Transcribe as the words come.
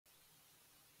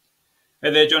Hey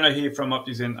there, Jono here from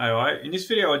Optizen AI. In this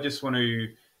video, I just want to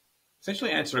essentially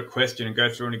answer a question and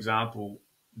go through an example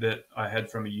that I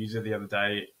had from a user the other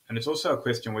day. And it's also a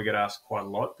question we get asked quite a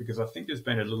lot because I think there's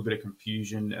been a little bit of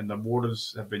confusion and the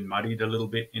waters have been muddied a little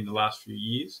bit in the last few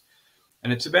years.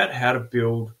 And it's about how to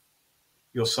build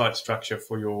your site structure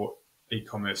for your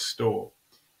e-commerce store.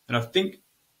 And I think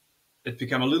it's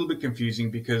become a little bit confusing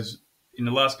because in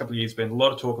the last couple of years, there's been a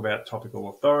lot of talk about topical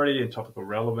authority and topical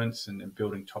relevance and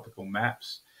building topical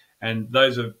maps. And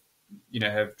those are,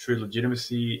 have true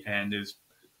legitimacy and it's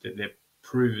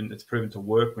proven to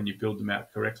work when you build them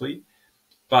out correctly.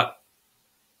 But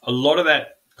a lot of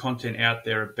that content out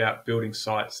there about building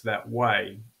sites that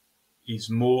way is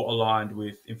more aligned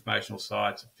with informational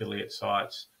sites, affiliate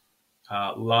sites,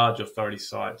 large authority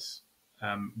sites,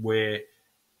 where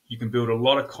you can build a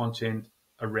lot of content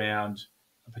around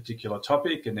a particular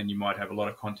topic, and then you might have a lot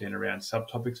of content around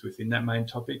subtopics within that main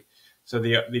topic. So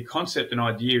the concept and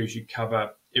idea is you cover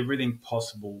everything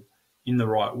possible in the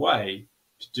right way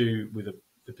to do with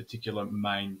the particular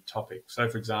main topic. So,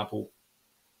 for example,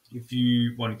 if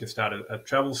you wanted to start a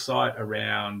travel site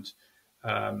around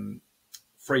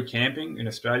free camping in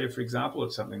Australia, for example,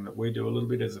 it's something that we do a little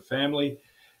bit as a family,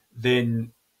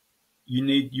 then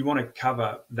you want to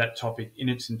cover that topic in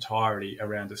its entirety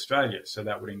around Australia. So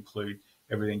that would include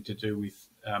everything to do with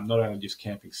not only just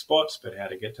camping spots, but how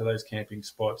to get to those camping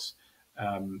spots,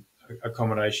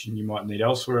 accommodation you might need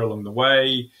elsewhere along the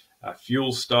way,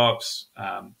 fuel stops,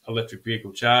 electric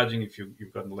vehicle charging if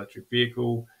you've got an electric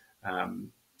vehicle,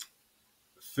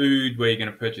 food, where you're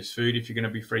going to purchase food if you're going to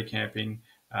be free camping.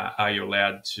 Are you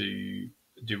allowed to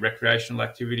do recreational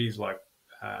activities like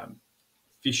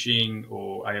fishing,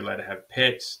 or are you allowed to have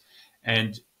pets?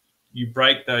 And you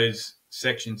break those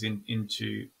sections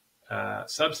into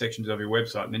subsections of your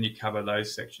website, and then you cover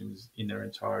those sections in their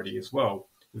entirety as well,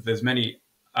 with as many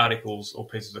articles or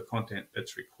pieces of content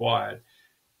that's required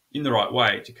in the right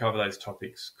way to cover those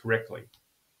topics correctly.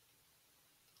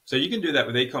 So you can do that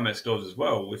with e-commerce stores as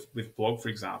well, with blog, for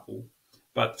example,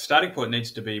 but the starting point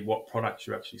needs to be what products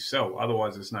you actually sell.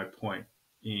 Otherwise, there's no point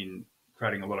in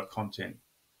creating a lot of content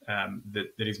that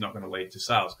is not going to lead to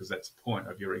sales, because that's the point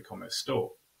of your e-commerce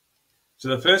store. So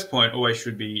the first point always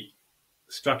should be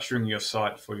structuring your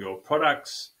site for your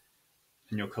products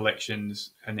and your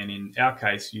collections, and then in our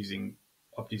case, using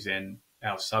Optizen,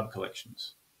 our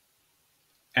sub-collections.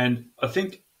 And I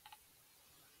think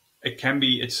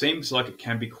it seems like it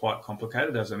can be quite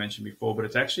complicated, as I mentioned before, but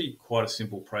it's actually quite a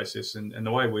simple process. And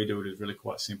the way we do it is really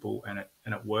quite simple, and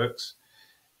it works.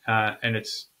 And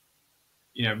it's,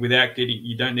 you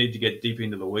don't need to get deep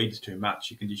into the weeds too much.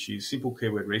 You can just use simple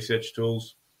keyword research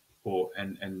tools,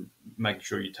 and make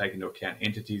sure you take into account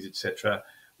entities, etc.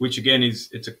 Which again it's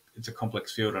a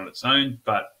complex field on its own.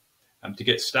 But to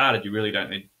get started, you really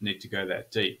don't need to go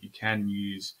that deep. You can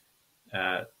use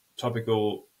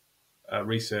topical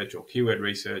research or keyword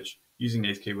research using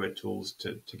these keyword tools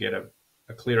to get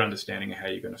a clear understanding of how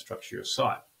you're going to structure your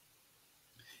site.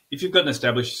 If you've got an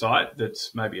established site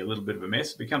that's maybe a little bit of a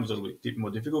mess, it becomes a little bit more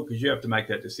difficult because you have to make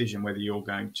that decision whether you're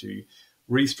going to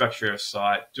restructure your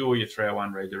site, do all your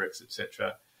 301 redirects,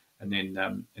 etc., and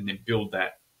then build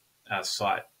that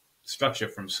site structure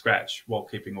from scratch while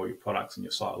keeping all your products and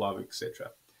your site live,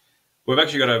 etc. We've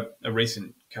actually got a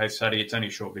recent case study. It's only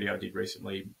a short video I did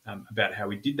recently about how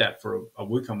we did that for a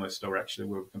WooCommerce store, actually,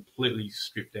 where we completely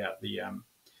stripped out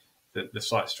the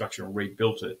site structure and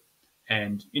rebuilt it.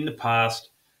 And in the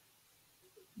past,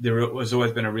 there has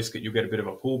always been a risk that you'll get a bit of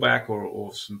a pullback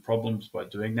or some problems by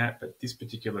doing that. But this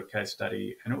particular case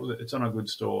study, and it's on a good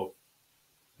store,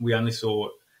 we only saw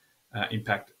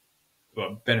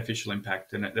beneficial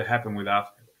impact, and it happened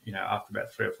after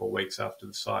about 3 or 4 weeks after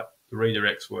the site. The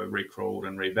redirects were recrawled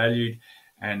and revalued,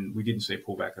 and we didn't see a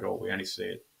pullback at all. We only see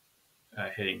it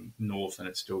heading north, and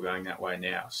it's still going that way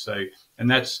now. So, and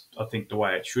that's, I think, the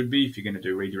way it should be if you're going to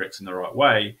do redirects in the right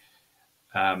way.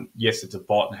 Yes, it's a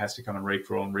bot and has to come and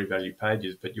recrawl and revalue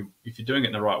pages, but if you're doing it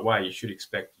in the right way, you should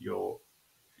expect your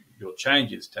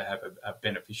changes to have a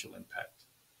beneficial impact.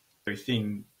 The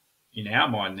thing in our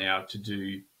mind now to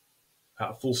do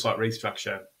a full site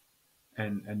restructure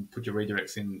and put your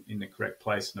redirects in the correct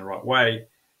place in the right way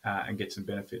and get some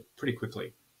benefit pretty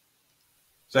quickly.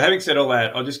 So having said all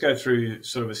that, I'll just go through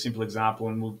sort of a simple example,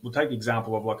 and we'll take the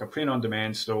example of like a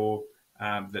print-on-demand store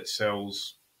that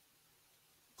sells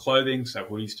clothing, so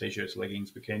hoodies, t-shirts,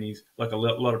 leggings, bikinis, like a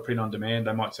lot of print-on-demand.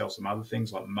 They might sell some other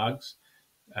things like mugs,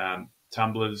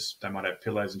 tumblers. They might have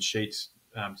pillows and sheets,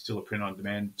 still a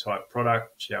print-on-demand type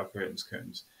product, shower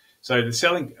curtains. So they're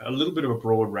selling a little bit of a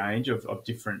broad range of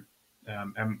different,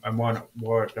 and why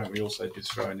don't we also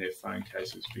just throw in their phone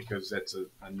cases, because that's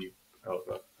a new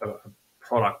a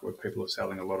product where people are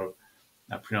selling a lot of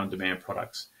print-on-demand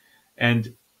products.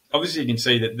 And obviously you can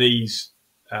see that these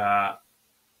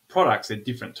products are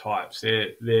different types.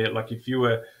 They're like, if you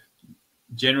were,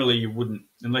 generally you wouldn't,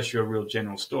 unless you're a real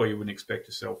general store, you wouldn't expect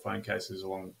to sell phone cases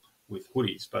along with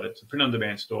hoodies, but it's a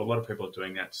print-on-demand store. A lot of people are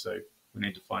doing that, so we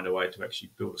need to find a way to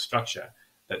actually build a structure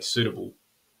that's suitable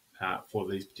for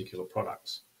these particular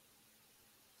products.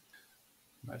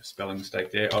 Made a spelling mistake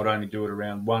there. I would only do it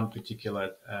around one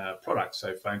particular product.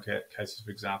 So phone cases, for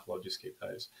example, I'll just keep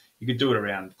those. You could do it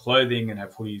around clothing and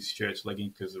have hoodies, shirts,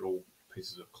 leggings, because they're all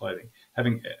pieces of clothing.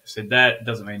 Having said that,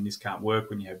 doesn't mean this can't work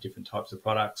when you have different types of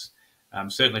products.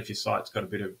 Certainly if your site's got a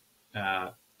bit of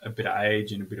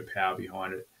age and a bit of power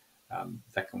behind it,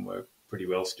 that can work pretty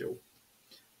well still.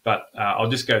 But I'll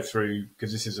just go through,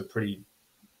 because this is a pretty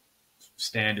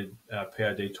standard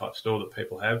POD type store that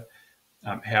people have,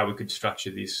 how we could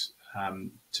structure this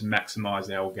to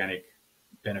maximize our organic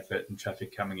benefit and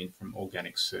traffic coming in from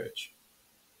organic search.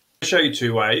 I'll show you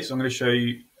two ways. I'm going to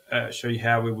show you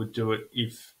how we would do it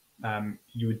if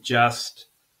you were just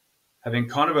having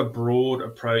kind of a broad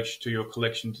approach to your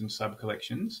collections and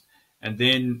sub-collections, and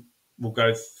then we'll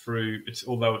go through,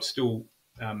 although it's still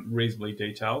reasonably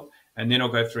detailed, and then I'll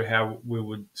go through how we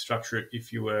would structure it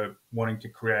if you were wanting to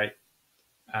create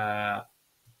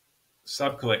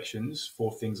sub-collections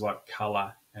for things like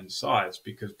color and size,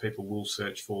 because people will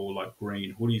search for like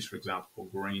green hoodies, for example, or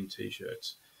green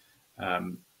t-shirts,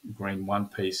 green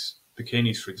one-piece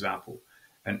bikinis, for example,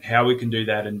 and how we can do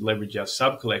that and leverage our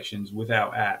sub-collections with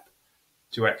our app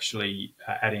to actually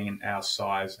adding in our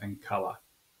size and color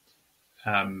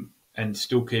and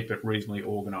still keep it reasonably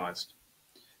organized.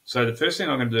 So the first thing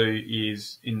I'm going to do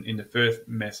is in the first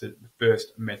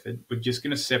method, we're just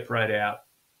going to separate out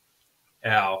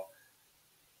our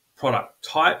product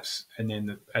types and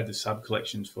then add the sub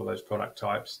collections for those product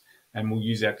types. And we'll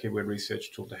use our keyword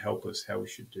research tool to help us how we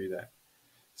should do that.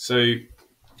 So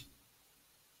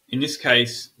in this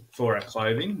case, for our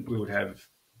clothing, we would have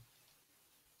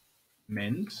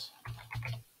men's.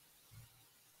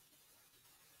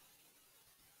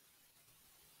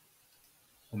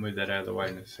 I'll move that out of the way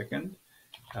in a second.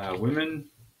 Women,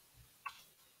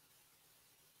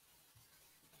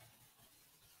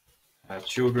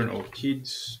 children or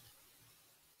kids.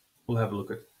 We'll have a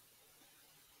look at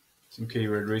some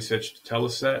keyword research to tell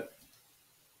us that.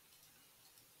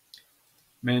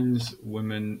 Men's,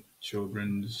 women,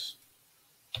 children's.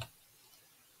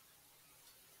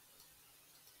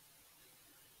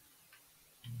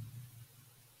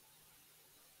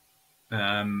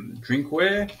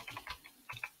 Drinkware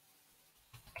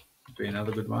would be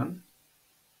another good one.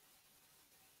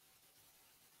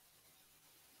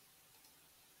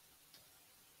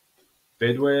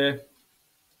 Bedwear.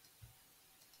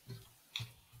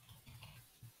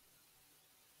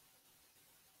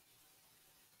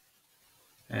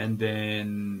 And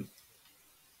then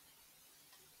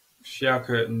shower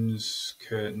curtains,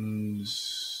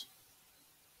 curtains.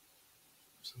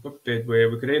 So I've got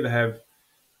bedwear. We could either have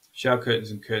shower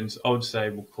curtains and curtains. I would say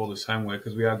we'll call this homeware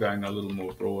because we are going a little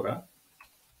more broader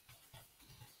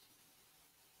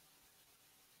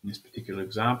in this particular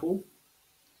example.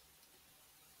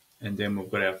 And then we've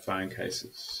got our phone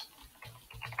cases.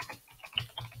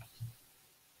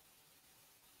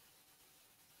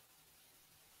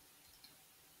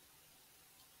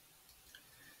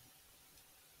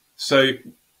 So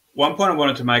one point I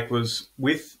wanted to make was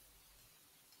with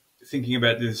thinking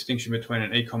about the distinction between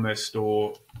an e-commerce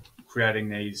store creating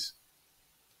this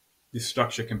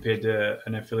structure compared to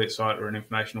an affiliate site or an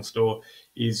informational store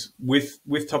is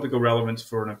with topical relevance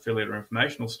for an affiliate or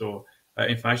informational store,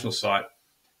 informational site,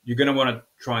 you're going to want to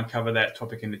try and cover that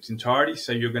topic in its entirety.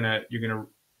 So you're going to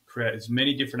create as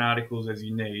many different articles as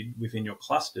you need within your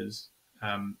clusters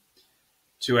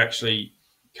to actually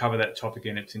cover that topic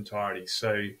in its entirety.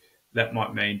 So that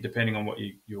might mean, depending on what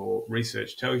your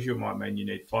research tells you, it might mean you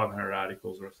need 500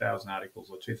 articles or 1,000 articles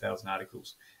or 2,000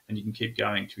 articles, and you can keep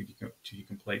going till you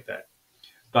complete that.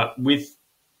 But with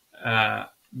an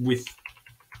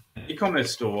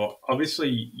e-commerce store,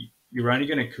 obviously you're only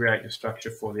going to create your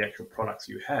structure for the actual products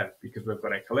you have, because we've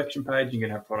got a collection page, you're going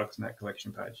to have products in that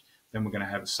collection page. Then we're going to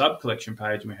have a sub-collection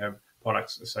page, and we have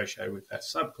products associated with that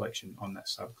sub-collection on that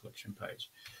sub-collection page.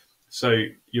 So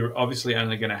you're obviously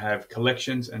only going to have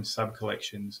collections and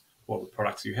sub-collections for the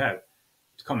products you have.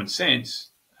 It's common sense,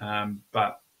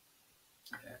 but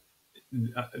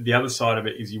the other side of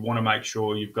it is you want to make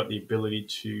sure you've got the ability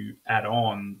to add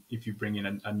on if you bring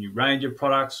in a new range of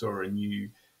products or a new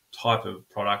type of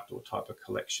product or type of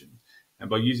collection. And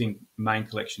by using main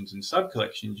collections and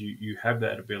sub-collections, you have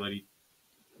that ability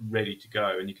ready to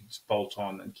go, and you can just bolt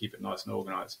on and keep it nice and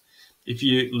organized. If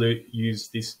you use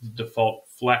this default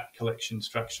flat collection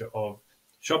structure of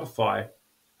Shopify,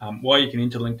 while you can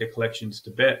interlink the collections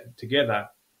together,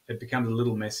 it becomes a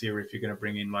little messier if you're going to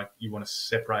bring in, like, you want to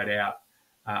separate out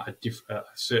a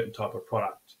certain type of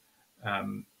product.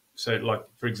 So, like,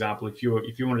 for example, if you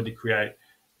wanted to create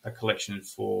a collection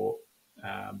for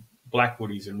black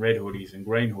hoodies and red hoodies and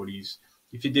green hoodies,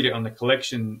 if you did it on the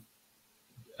collection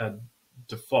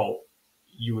default,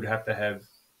 you would have to have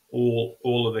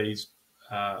all of these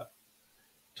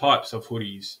types of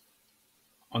hoodies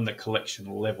on the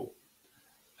collection level,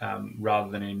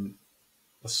 rather than in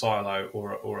a silo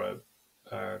or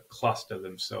a cluster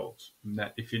themselves. And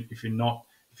that if you're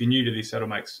new to this, that'll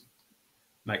make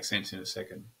sense in a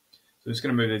second. So I'm just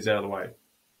going to move these out of the way.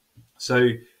 So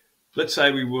let's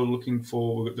say we were looking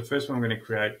for, the first one we're going to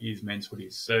create is men's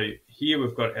hoodies. So here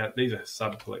we've got these are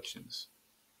sub collections.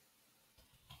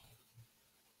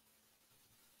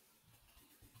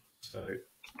 So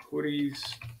hoodies,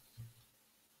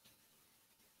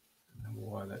 I don't know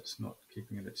why that's not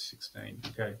keeping it at 16.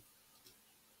 Okay.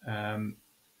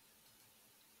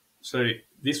 So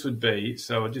this would be,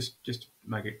 so I'll just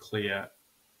make it clear.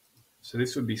 So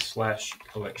this would be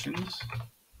 /collections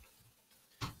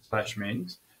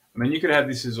 /men's. I mean, you could have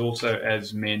this as also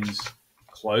as men's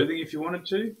clothing if you wanted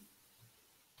to,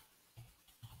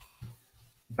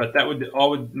 but I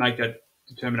would make that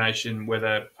determination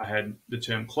whether I had the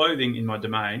term clothing in my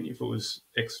domain. If it was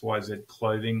XYZ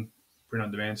clothing, print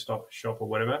on demand shop or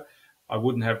whatever, I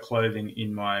wouldn't have clothing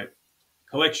in my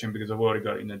collection because I've already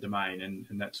got it in the domain,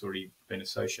 and that's already been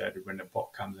associated when the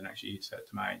bot comes and actually hits that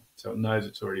domain. So it knows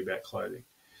it's already about clothing.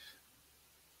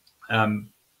 Even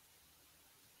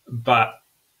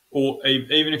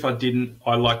if I didn't,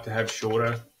 I like to have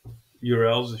shorter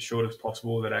URLs, as short as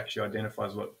possible, that actually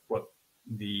identifies what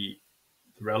the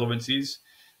relevance is.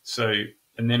 So,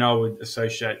 and then I would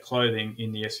associate clothing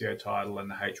in the SEO title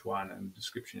and the H1 and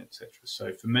description, etc.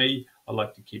 So for me, I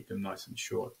like to keep them nice and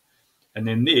short. And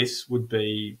then this would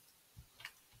be,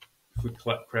 if we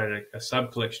create a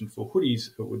sub collection for hoodies,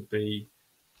 it would be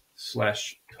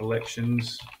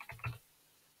 /collections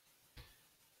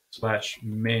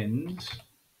 /men's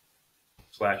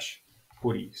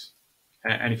 /hoodies.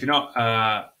 And if you're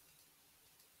not,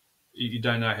 you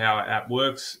don't know how our app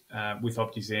works, with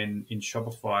Optizen in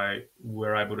Shopify,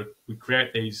 we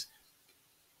create these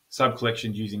sub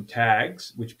collections using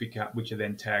tags, which are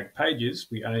then tag pages.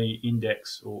 We only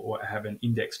index or have an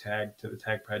index tag to the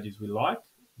tag pages we like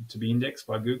to be indexed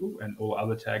by Google, and all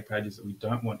other tag pages that we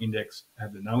don't want indexed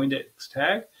have the no index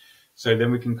tag. So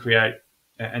then we can create,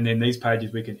 and then these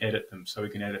pages we can edit them. So we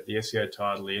can edit the SEO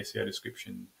title, the SEO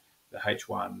description, the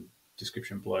H1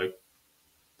 description below,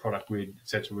 product grid,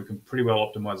 etc. We can pretty well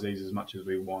optimize these as much as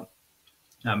we want,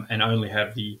 and only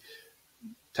have the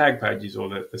tag pages or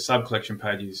the sub collection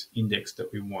pages indexed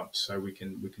that we want. So we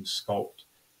can sculpt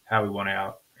how we want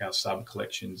our sub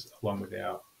collections along with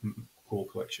our core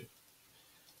collection.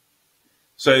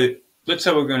 So let's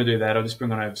say we're going to do that. I'll just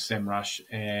bring on over SEMrush,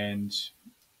 and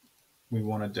we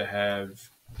wanted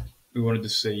to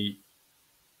see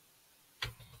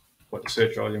what the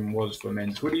search volume was for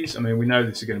men's hoodies. I mean, we know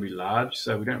this is going to be large,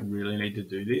 so we don't really need to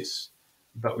do this,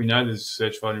 but we know there's a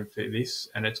search volume for this,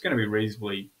 and it's going to be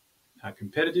reasonably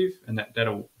competitive, and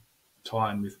that'll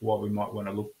tie in with what we might want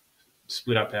to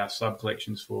split up our sub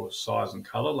collections for size and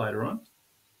color later on.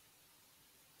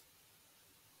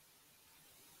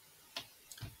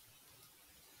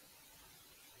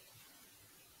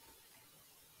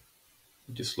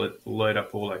 Just load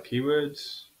up all our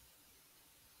keywords.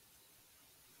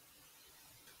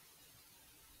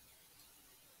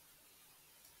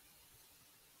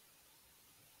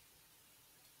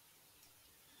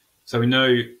 So we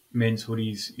know men's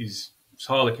hoodies is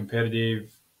highly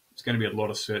competitive. It's going to be a lot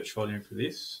of search volume for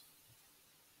this.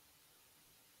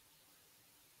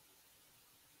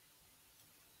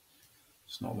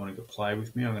 It's not wanting to play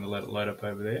with me. I'm going to let it load up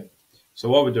over there. So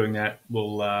while we're doing that,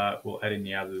 we'll add in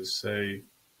the others. So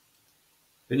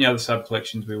then the other sub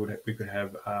collections we could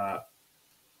have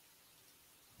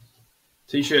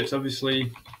t-shirts,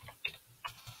 obviously.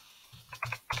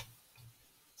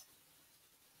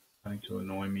 Starting to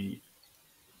annoy me.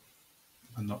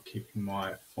 I'm not keeping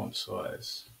my font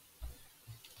size.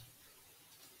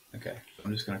 Okay, so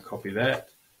I'm just going to copy that,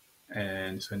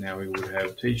 and so now we would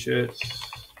have t-shirts.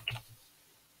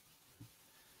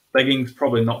 Leggings,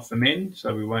 probably not for men,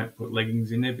 so we won't put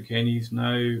leggings in there. Bikinis,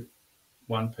 no.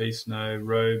 One piece, no.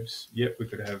 Robes, yep, we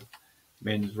could have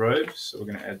men's robes, so we're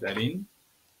going to add that in.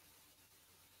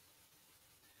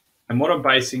 And what I'm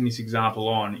basing this example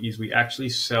on is we actually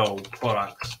sell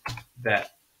products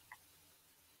that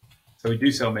So we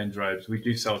do sell men's robes, we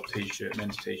do sell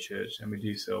men's t-shirts, and we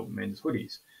do sell men's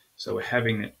hoodies. So we're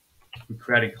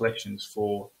creating collections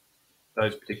for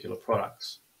those particular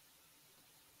products.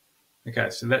 Okay,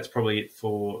 so that's probably it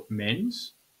for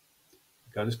men's.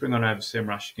 Okay, I'll just bring on over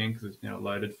SEMrush again because it's now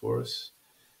loaded for us.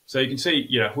 So you can see,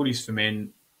 hoodies for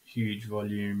men, huge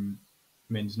volume,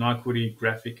 men's Nike hoodie,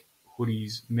 graphic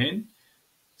hoodies, men.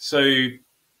 So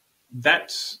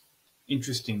that's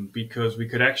interesting because we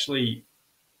could actually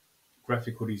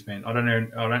graphic hoodies, men. I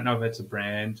don't know if that's a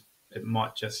brand. It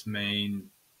might just mean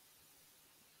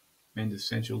men's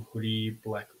essential hoodie,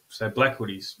 black. So black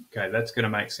hoodies. Okay, that's going to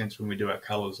make sense when we do our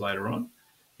colors later on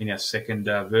in our second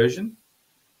version.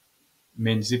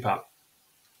 Men's zip up.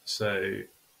 So,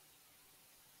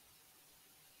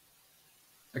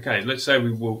 okay, let's say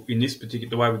we will, in this particular,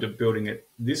 the way we're building it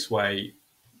this way,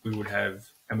 we would have,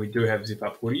 and we do have zip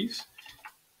up hoodies.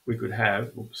 We could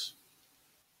have,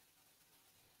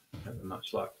 not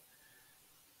much luck.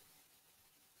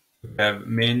 We have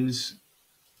men's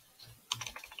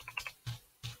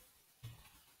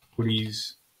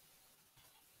hoodies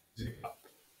zip up.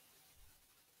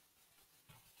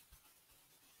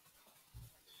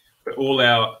 For all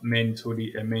our men's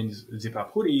zip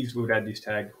up hoodies, we would add this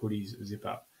tag hoodies zip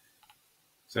up.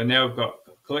 So now we've got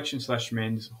collection /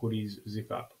 men's hoodies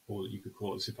zip up, or you could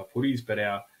call it zip up hoodies, but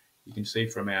you can see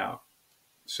from our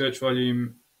search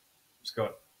volume, it's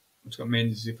got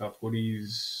men's zip up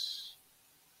hoodies.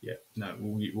 Yeah, no,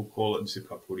 we'll call it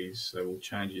zip up hoodies. So we'll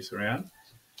change this around.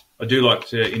 I do like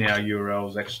to, in our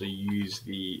URLs, actually use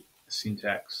the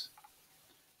syntax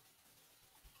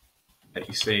that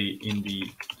you see in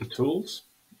the tools.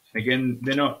 And again,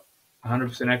 they're not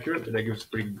 100% accurate, but they give us a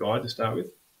pretty good guide to start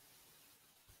with.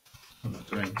 I'm not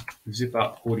doing zip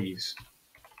up hoodies.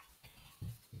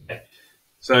 Okay.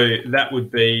 So that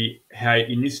would be how,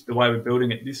 the way we're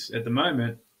building it at the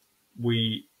moment,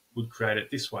 we would create it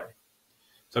this way.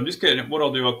 So I'm just what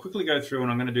I'll do, I'll quickly go through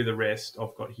and I'm going to do the rest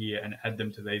I've got here and add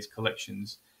them to these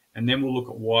collections. And then we'll look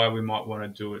at why we might want to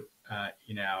do it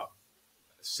in our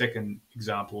second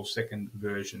example, second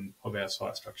version of our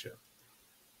site structure.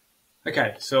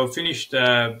 Okay, so I've finished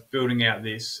building out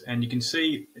this, and you can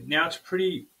see now it's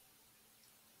pretty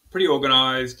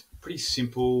organized, pretty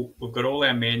simple. We've got all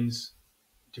our men's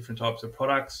different types of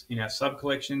products in our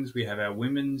sub-collections. We have our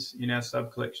women's in our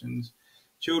sub-collections,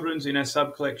 children's in our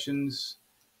sub-collections.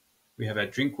 We have our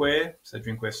drinkware, so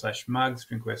drinkware / mugs,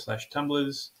 drinkware /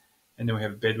 tumblers. And then we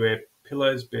have bedware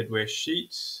pillows, bedware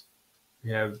sheets. We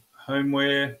have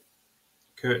homeware,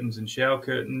 curtains and shower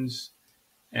curtains,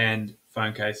 and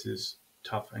phone cases,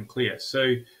 tough and clear.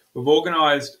 So we've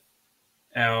organized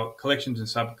our collections and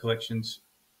sub-collections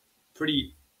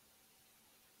pretty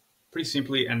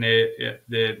simply, and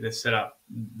they're set up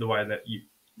the way that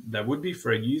they would be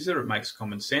for a user. It makes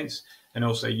common sense, and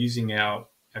also using our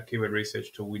keyword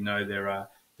research tool, we know there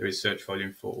is search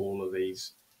volume for all of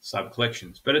these sub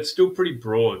collections, but it's still pretty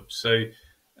broad. So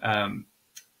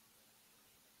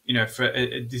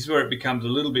this is where it becomes a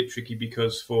little bit tricky,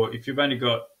 because if you've only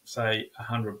got, say,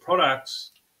 100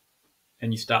 products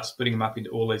and you start splitting them up into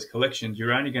all these collections,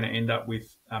 you're only going to end up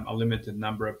with a limited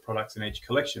number of products in each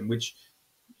collection, which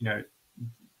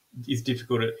is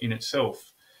difficult in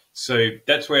itself. So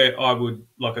that's where I would,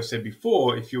 like I said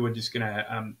before, if you were just going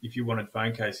to, if you wanted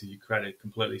phone cases, you create a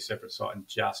completely separate site and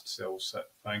just sell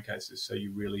phone cases. So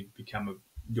you really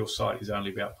your site is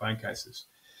only about phone cases.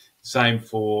 Same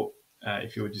for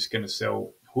if you were just going to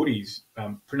sell hoodies,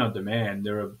 print on demand,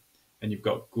 and you've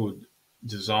got good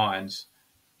designs.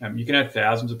 You can have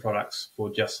thousands of products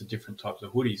for just the different types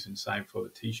of hoodies, and same for the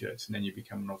t-shirts, and then you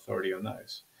become an authority on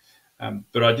those.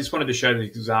 But I just wanted to show the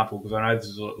example because I know this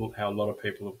is how a lot of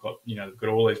people have got, they've got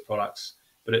all these products,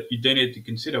 but you do need to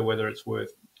consider whether it's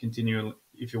worth continuing,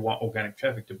 if you want organic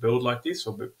traffic, to build like this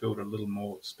or build a little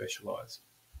more specialized.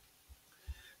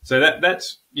 So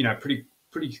that's,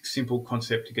 pretty simple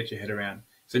concept to get your head around.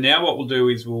 So now what we'll do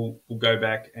is we'll go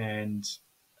back and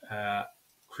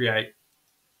create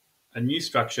a new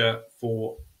structure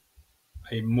for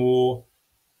a more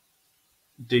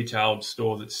detailed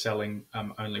store that's selling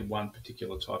only one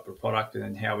particular type of product, and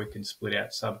then how we can split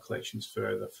out sub-collections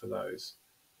further for those.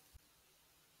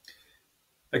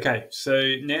 Okay,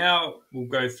 so now we'll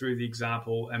go through the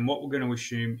example, and what we're going to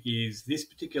assume is this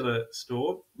particular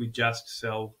store, we just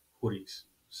sell hoodies.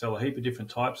 Sell a heap of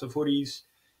different types of hoodies.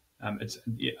 It's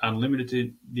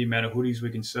unlimited the amount of hoodies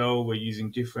we can sell. We're using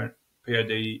different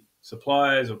POD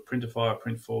suppliers or Printify or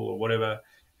Printful or whatever,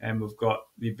 and we've got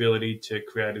the ability to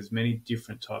create as many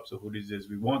different types of hoodies as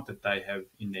we want that they have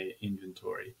in their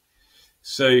inventory.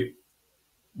 So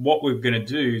what we're going to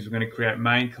do is we're going to create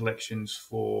main collections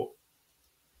for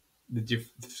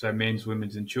so men's,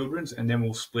 women's, and children's, and then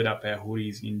we'll split up our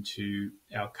hoodies into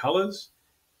our colours,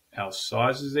 our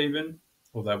sizes even,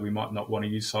 although we might not want to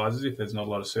use sizes if there's not a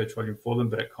lot of search volume for them,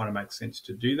 but it kind of makes sense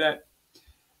to do that.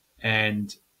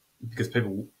 And because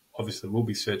people obviously will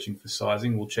be searching for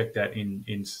sizing, we'll check that in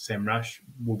SEMrush.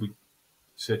 We'll be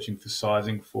searching for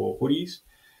sizing for hoodies,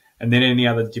 and then any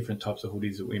other different types of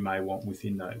hoodies that we may want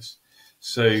within those.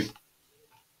 So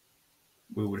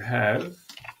we would have,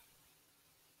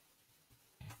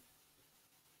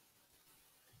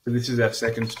 so this is our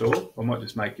second store. I might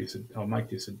just make this, I'll make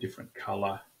this a different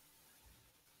color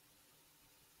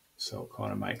so it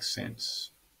kind of makes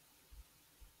sense.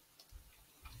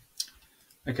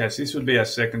 Okay, so this would be our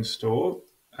second store.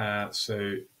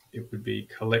 So it would be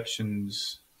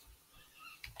collections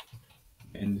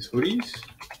and hoodies.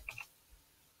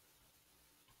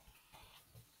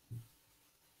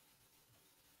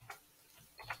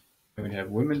 And we have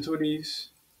women's hoodies.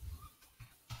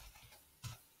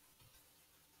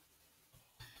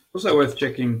 Also worth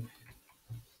checking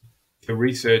the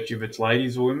research if it's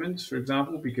ladies or women's, for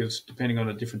example, because depending on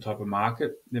a different type of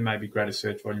market, there may be greater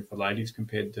search volume for ladies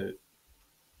compared to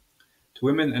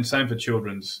women, and same for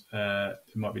children's.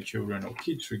 It might be children or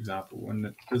kids, for example, and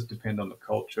it does depend on the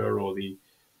culture or the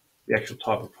actual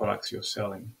type of products you're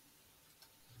selling.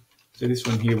 So this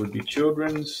one here would be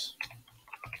children's.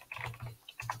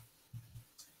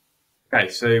 Okay,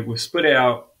 so we've split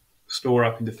our store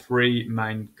up into 3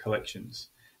 main collections.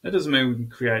 That doesn't mean we can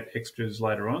create extras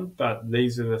later on, but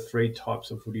these are the 3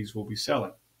 types of hoodies we'll be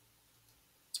selling.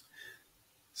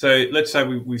 So let's say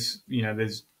we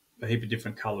there's a heap of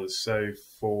different colors. So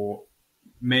for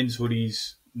men's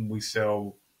hoodies,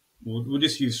 we'll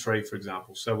just use 3, for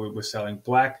example. So we're selling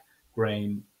black,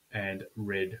 green, and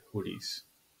red hoodies.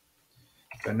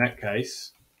 So in that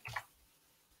case,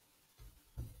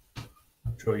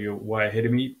 I'm sure you're way ahead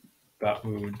of me, but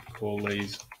we would call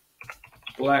these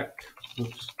black,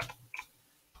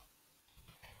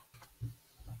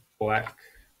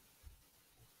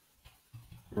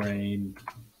 green,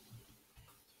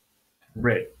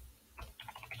 red.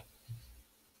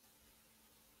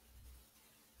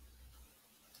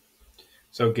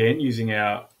 So again, using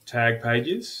our tag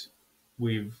pages,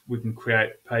 we can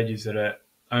create pages that are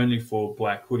only for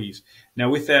black hoodies. Now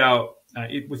with our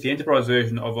with the enterprise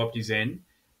version of Optizen,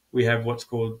 we have what's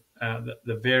called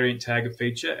the variant tagger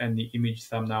feature and the image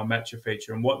thumbnail matcher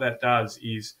feature. And what that does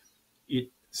is it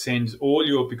sends all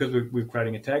your, because we're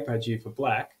creating a tag page here for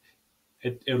black,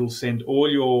 it'll send all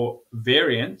your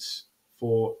variants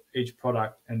for each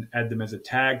product and add them as a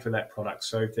tag for that product.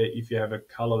 So if you have a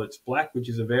color that's black, which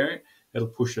is a variant, it'll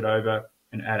push it over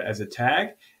and add it as a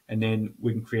tag. And then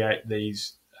we can create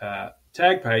these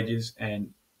tag pages, and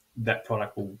that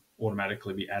product will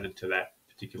automatically be added to that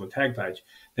particular tag page.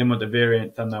 Then what the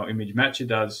variant thumbnail image matcher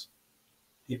does,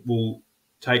 it will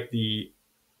take the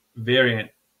variant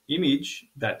image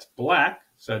that's black,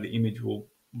 so the image will,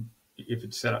 if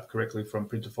it's set up correctly from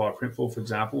Printify or Printful, for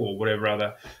example, or whatever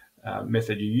other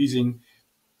method you're using,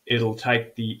 it'll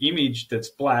take the image that's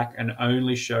black and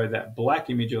only show that black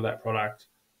image of that product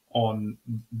on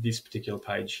this particular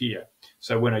page here.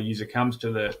 So when a user comes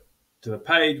to the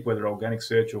page, whether organic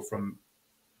search or from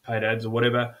paid ads or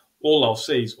whatever, all I'll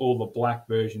see is all the black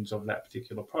versions of that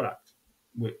particular product.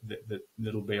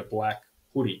 That'll be a black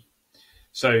hoodie.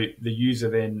 So the user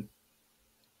then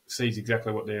sees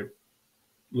exactly what they're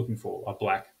looking for, a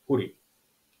black hoodie.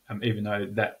 Even though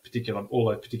all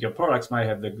those particular products may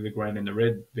have the green and the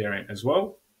red variant as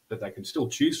well, that they can still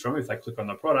choose from if they click on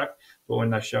the product. But when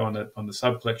they show on the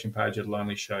sub collection page, it'll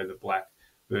only show the black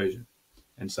version.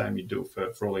 And same you do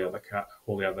it for all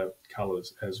the other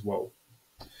colors as well.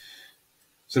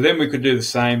 So then we could do the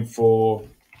same for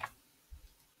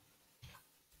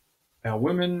our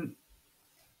women's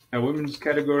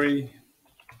category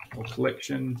or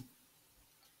collection.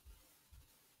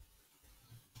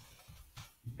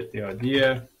 Get the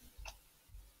idea.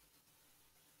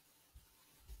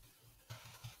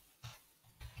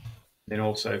 Then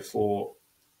also for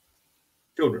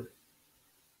children.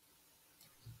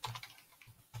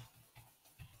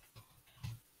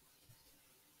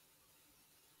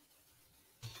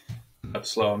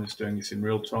 That's slow, I'm just doing this in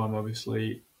real time,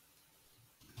 obviously.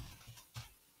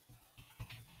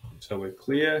 So we're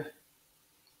clear.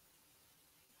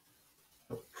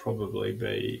 It'll probably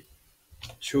be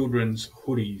children's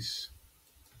hoodies.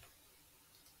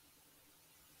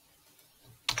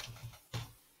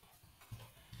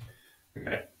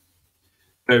 Okay.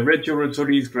 So red children's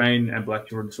hoodies, green and black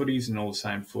children's hoodies, and all the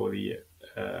same for the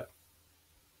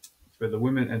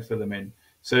women and for the men.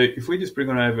 So if we just bring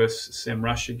on over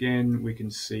SEMrush again, we can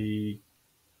see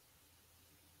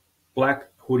black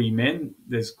hoodie men,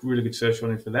 there's really good search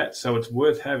volume for that. So it's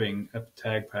worth having a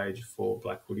tag page for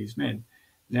black hoodies men.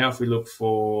 Now, if we look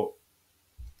for,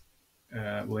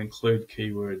 we'll include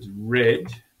keywords red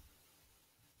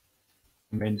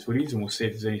men's hoodies, and we'll see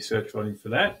if there's any search volume for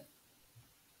that.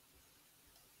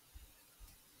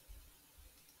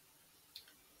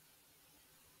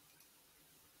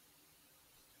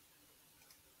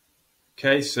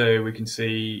 Okay, so we can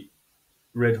see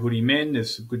red hoodie men,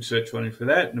 there's a good search volume for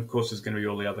that. And of course, there's going to be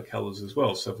all the other colors as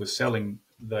well. So if we're selling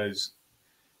those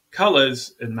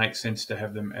colors, it makes sense to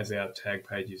have them as our tag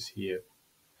pages here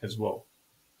as well.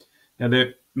 Now,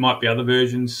 there might be other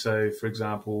versions. So for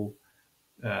example,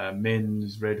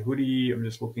 men's red hoodie. I'm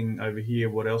just looking over here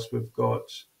what else we've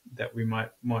got that we might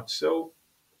sell.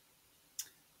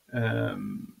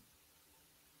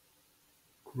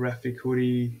 Graphic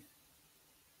hoodie.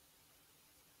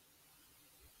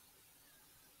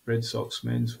 Red Sox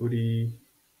men's hoodie.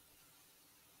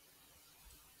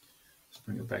 Let's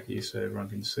bring it back here so everyone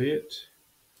can see it.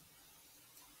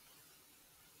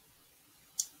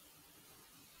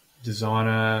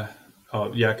 Designer.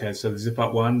 Oh, yeah, okay, so the zip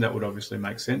up one, that would obviously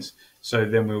make sense. So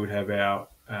then we would have our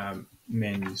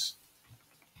men's,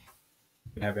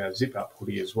 have our zip up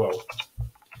hoodie as well.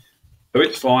 So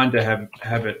it's fine to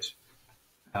have it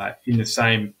in the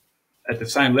same, at the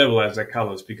same level as their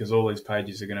colors, because all these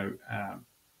pages are going to,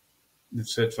 the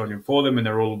search volume for them, and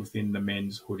they're all within the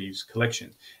men's hoodies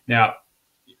collection. Now,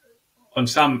 on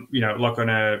some, like on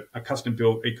a custom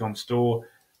built e-com store,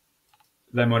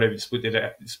 they might even split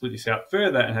this out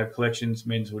further and have collections,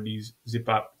 men's hoodies, zip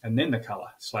up, and then the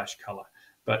color/color.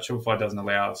 But Shopify doesn't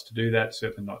allow us to do that,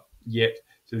 certainly not yet.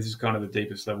 So this is kind of the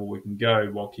deepest level we can go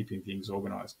while keeping things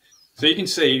organized. So you can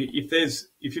see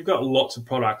if you've got lots of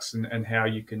products and how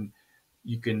you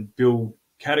can build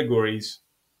categories,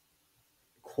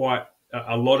 quite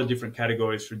a lot of different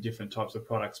categories for different types of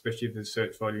products, especially if there's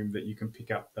search volume, that you can pick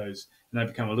up those and they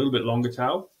become a little bit longer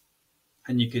tail,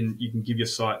 and you can give your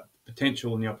site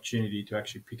potential and the opportunity to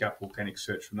actually pick up organic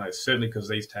search from those. Certainly because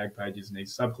these tag pages and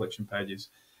these sub-collection pages,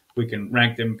 we can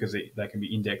rank them because they can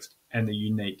be indexed and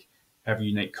they're have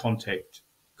unique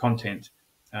content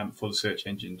for the search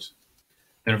engines.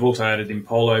 And I've also added in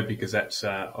polo because that's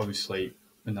obviously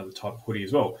another type of hoodie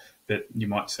as well that you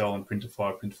might sell in Printify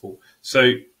or Printful.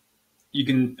 So you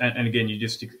can, and again, you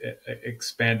just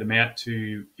expand them out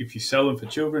to, if you sell them for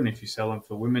children, if you sell them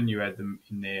for women, you add them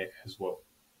in there as well.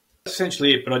 That's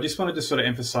essentially it, but I just wanted to sort of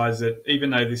emphasize that even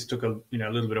though this took a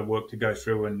little bit of work to go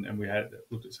through, and we had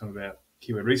looked at some of our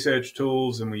keyword research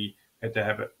tools, and we had to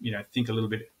have it, think a little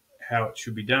bit how it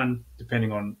should be done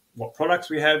depending on what products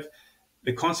we have.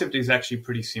 The concept is actually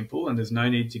pretty simple, and there's no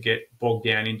need to get bogged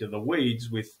down into the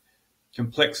weeds with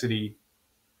complexity.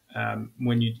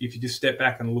 If you just step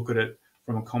back and look at it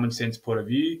from a common sense point of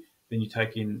view, then you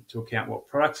take into account what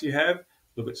products you have,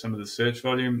 look at some of the search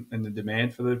volume and the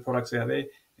demand for the products out there,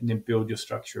 and then build your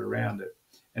structure around it.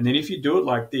 And then if you do it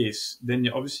like this, then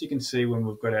obviously you can see when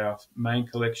we've got our main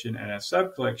collection and our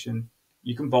sub collection,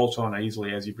 you can bolt on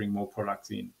easily as you bring more products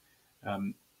in,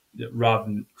 rather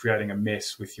than creating a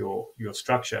mess with your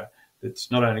structure.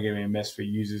 That's not only going to be a mess for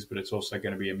users, but it's also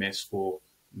going to be a mess for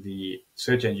the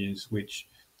search engines, which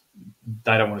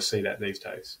they don't want to see that these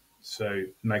days. So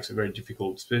it makes it very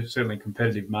difficult, certainly in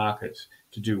competitive markets,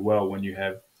 to do well when you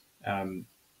have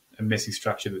a messy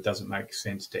structure that doesn't make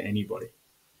sense to anybody.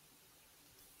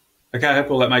 Okay, I hope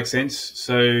all that makes sense.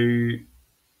 So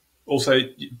also,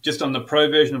 just on the pro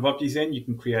version of Optizen, you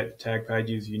can create tag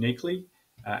pages uniquely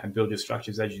and build your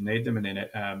structures as you need them, and then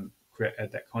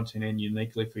add that content in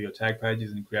uniquely for your tag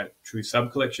pages and create true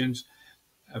sub-collections.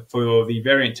 For the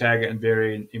variant tagger and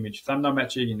variant image thumbnail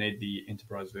matcher, you need the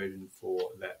enterprise version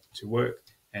for that to work.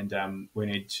 And we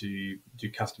need to do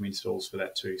custom installs for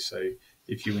that too. So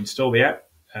if you install the app,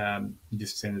 you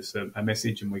just send us a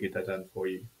message and we get that done for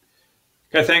you.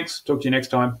 Okay, thanks. Talk to you next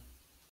time.